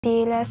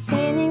Tila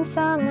sining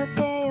sa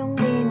museyong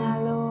di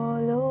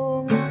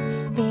naluluma,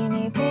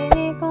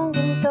 pinipili kong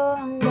ginto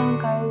hanggang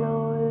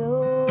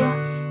kaluluwa.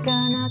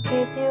 Gonna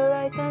keep you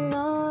like a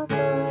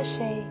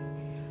no-crochet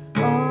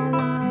all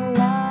my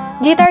life.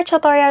 Guitar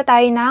tutorial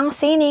tayo ng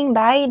Sining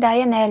by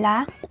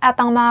Dionela.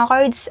 At ang mga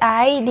chords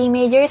ay D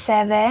major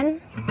 7,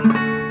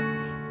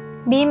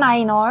 B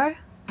minor,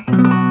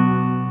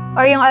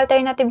 or yung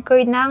alternative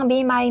chord ng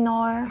B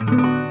minor,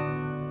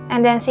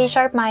 and then C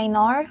sharp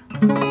minor,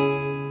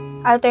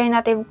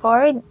 alternative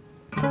chord,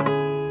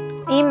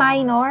 E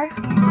minor,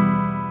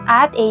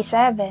 at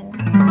A7.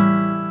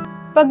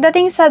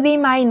 Pagdating sa B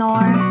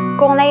minor,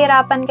 kung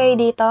nahirapan kayo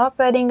dito,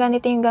 pwedeng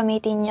ganito yung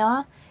gamitin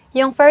nyo.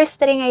 Yung first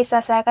string ay sa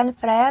 2nd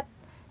fret,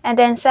 and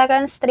then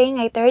second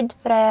string ay 3rd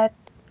fret,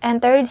 and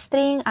third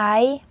string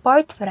ay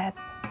 4th fret.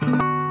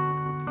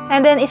 And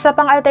then isa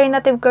pang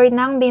alternative chord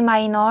ng B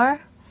minor,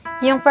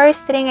 yung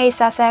first string ay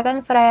sa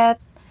 2nd fret,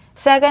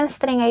 second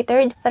string ay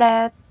 3rd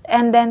fret,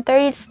 and then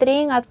third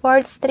string at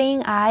fourth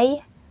string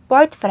ay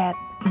 4th fret.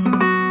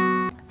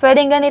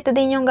 Pwedeng ganito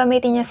din yung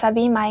gamitin nyo sa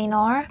B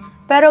minor,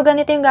 pero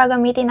ganito yung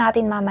gagamitin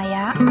natin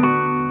mamaya.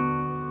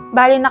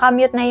 Bali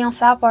nakamute na yung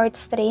sa 4th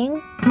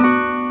string.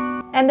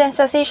 And then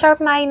sa C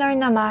sharp minor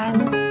naman,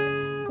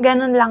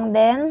 ganun lang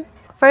din.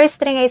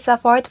 First string ay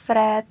sa 4th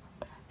fret,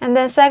 and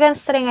then second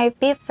string ay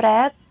 5th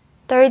fret,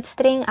 third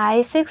string ay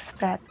 6th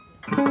fret.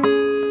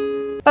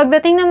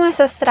 Pagdating naman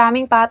sa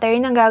strumming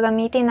pattern, ang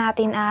gagamitin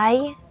natin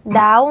ay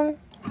down,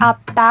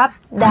 up, tap,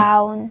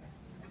 down,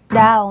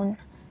 down.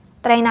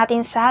 Try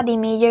natin sa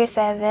D major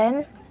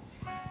 7.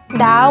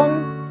 Down,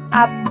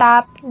 up,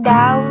 tap,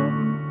 down,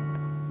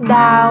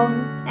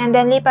 down. And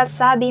then lipat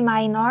sa B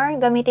minor.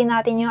 Gamitin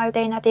natin yung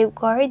alternative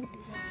chord.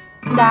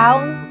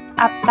 Down,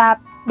 up,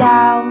 tap,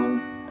 down,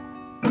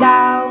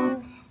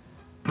 down,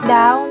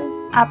 down,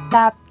 up,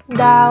 tap,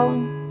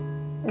 down,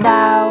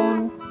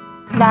 down,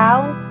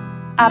 down,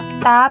 up,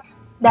 tap,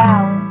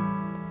 down.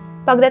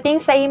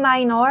 Pagdating sa E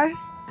minor,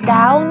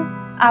 down,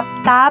 up,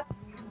 tap,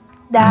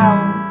 down.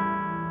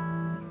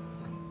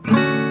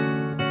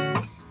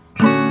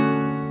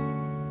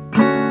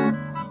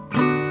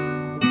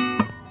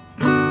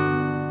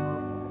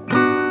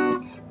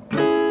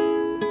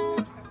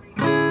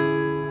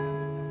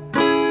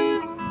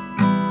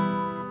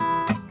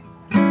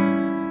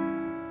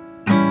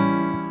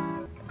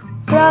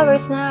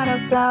 Flower's not a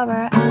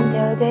flower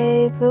until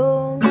they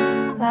bloom.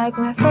 Like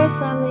my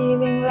first time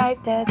living life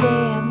the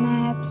day I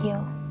met you.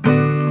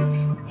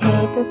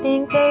 Hate to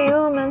think that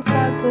humans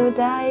have to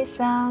die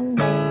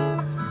someday.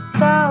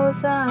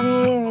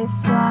 1,000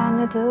 years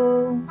one to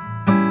do.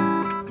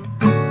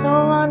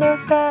 No wonder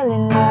I fell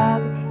in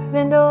love,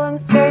 even though I'm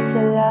scared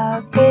to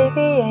love.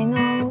 Baby, I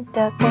know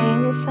the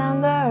pain is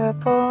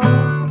unbearable.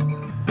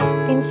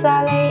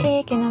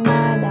 Pinsala'y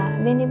ikinamada,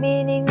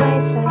 binibining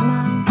may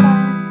salamang ka.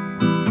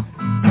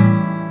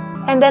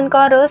 And then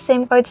chorus,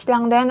 same chords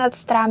lang din at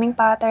strumming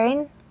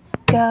pattern.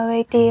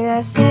 Gawa'y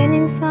tila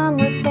sining sa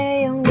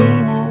museyong di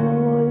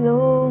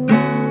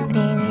naluluma,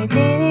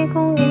 pinipili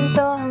kong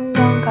ginto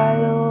hanggang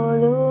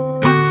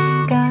kaluluwa.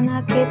 Gonna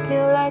keep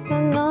you like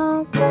a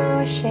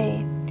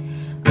no-crochet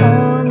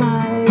all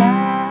my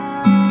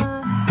life.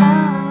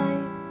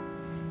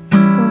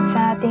 Kung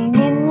sa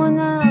tingin mo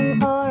na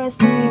ang oras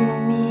mo'y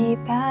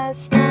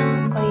lumipas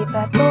na, ako'y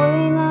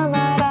patuloy na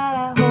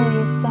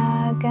mararahuya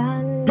sa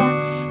ganda.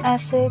 I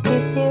still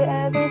kiss you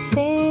every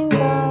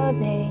single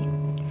day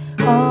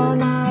all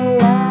my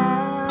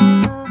life.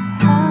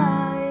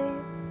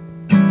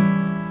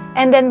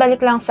 And then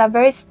balik lang sa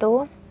verse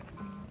 2.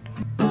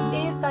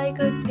 If I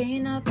could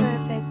paint a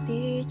perfect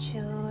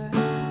picture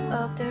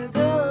of the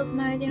girl of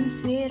my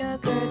dreams with a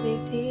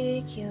curvy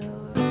figure,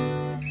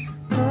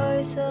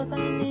 voice of a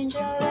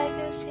ninja like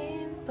a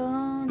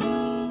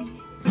symphony,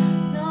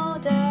 no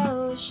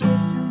doubt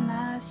she's a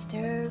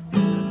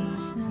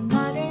masterpiece. No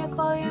matter I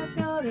call you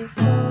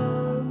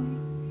beautiful,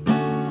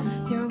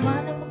 you're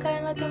one of a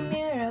kind like a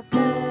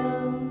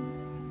miracle.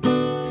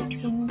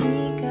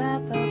 Hindi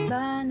ka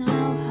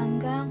babanaw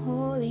hanggang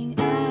huling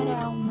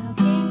araw,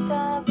 maging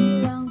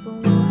kabilang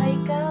buhay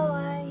ikaw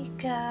ay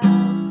ikaw.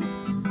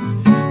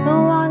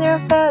 No wonder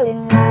I fell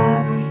in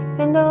love,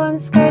 even though I'm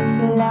scared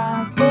to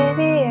love.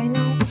 Baby, I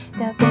know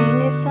the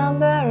pain is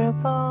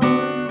unbearable.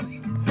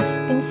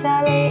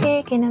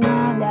 Pinsala'y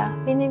ikinamada,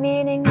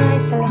 binibining may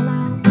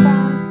salamang ka.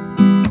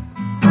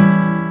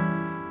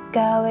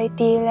 Ikaw ay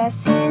tila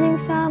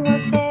sining sa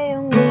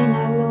museyong di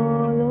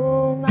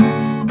naluluma,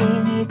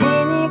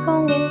 binibini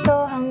kong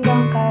ginto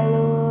hanggang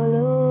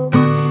kaluluwa.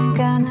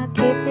 Gonna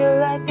keep you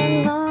like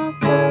a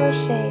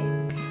no-crochet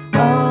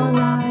all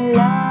my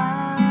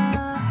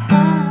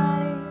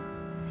life.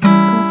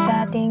 Kung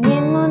sa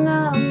tingin mo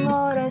na ang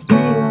oras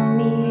may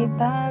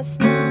lumipas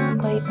na,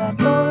 ako'y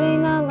patuloy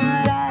na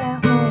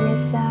mararahuya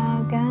sa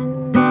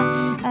ganda.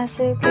 I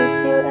still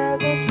kiss you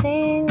every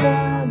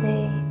single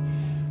day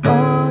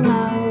all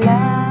my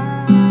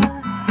life.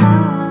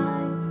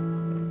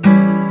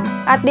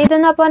 At dito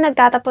na po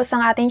nagtatapos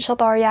ang ating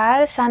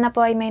tutorial. Sana po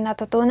ay may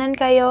natutunan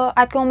kayo.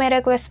 At kung may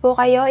request po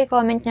kayo,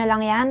 i-comment nyo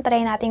lang yan.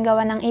 Try natin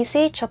gawa ng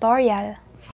easy tutorial.